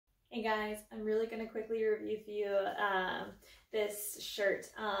Hey guys, I'm really going to quickly review for you this shirt.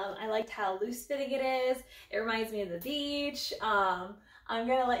 I liked how loose fitting it is. It reminds me of the beach. I'm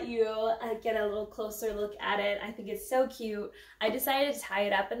going to let you get a little closer look at it. I think it's so cute. I decided to tie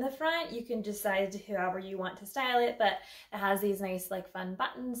it up in the front. You can decide however you want to style it, but it has these nice like fun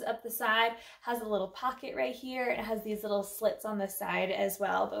buttons up the side. It has a little pocket right here. It has these little slits on the side as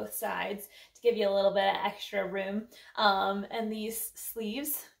well, both sides, to give you a little bit of extra room. And these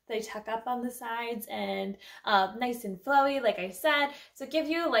sleeves, they tuck up on the sides and nice and flowy, like I said, so give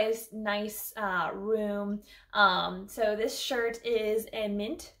you a nice room. So this shirt is a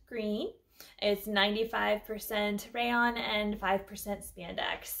mint green. It's 95% rayon and 5%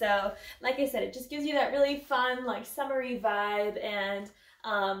 spandex. So like I said, it just gives you that really fun, like summery vibe, and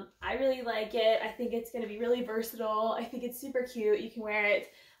I really like it. I think it's going to be really versatile. I think it's super cute. You can wear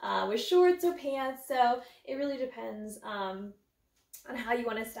it with shorts or pants, so it really depends on how you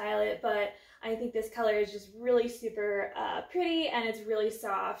want to style it, but I think this color is just really super pretty, and it's really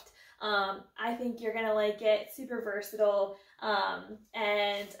soft. I think you're gonna like it. Super versatile,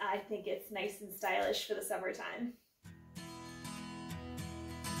 and I think it's nice and stylish for the summertime.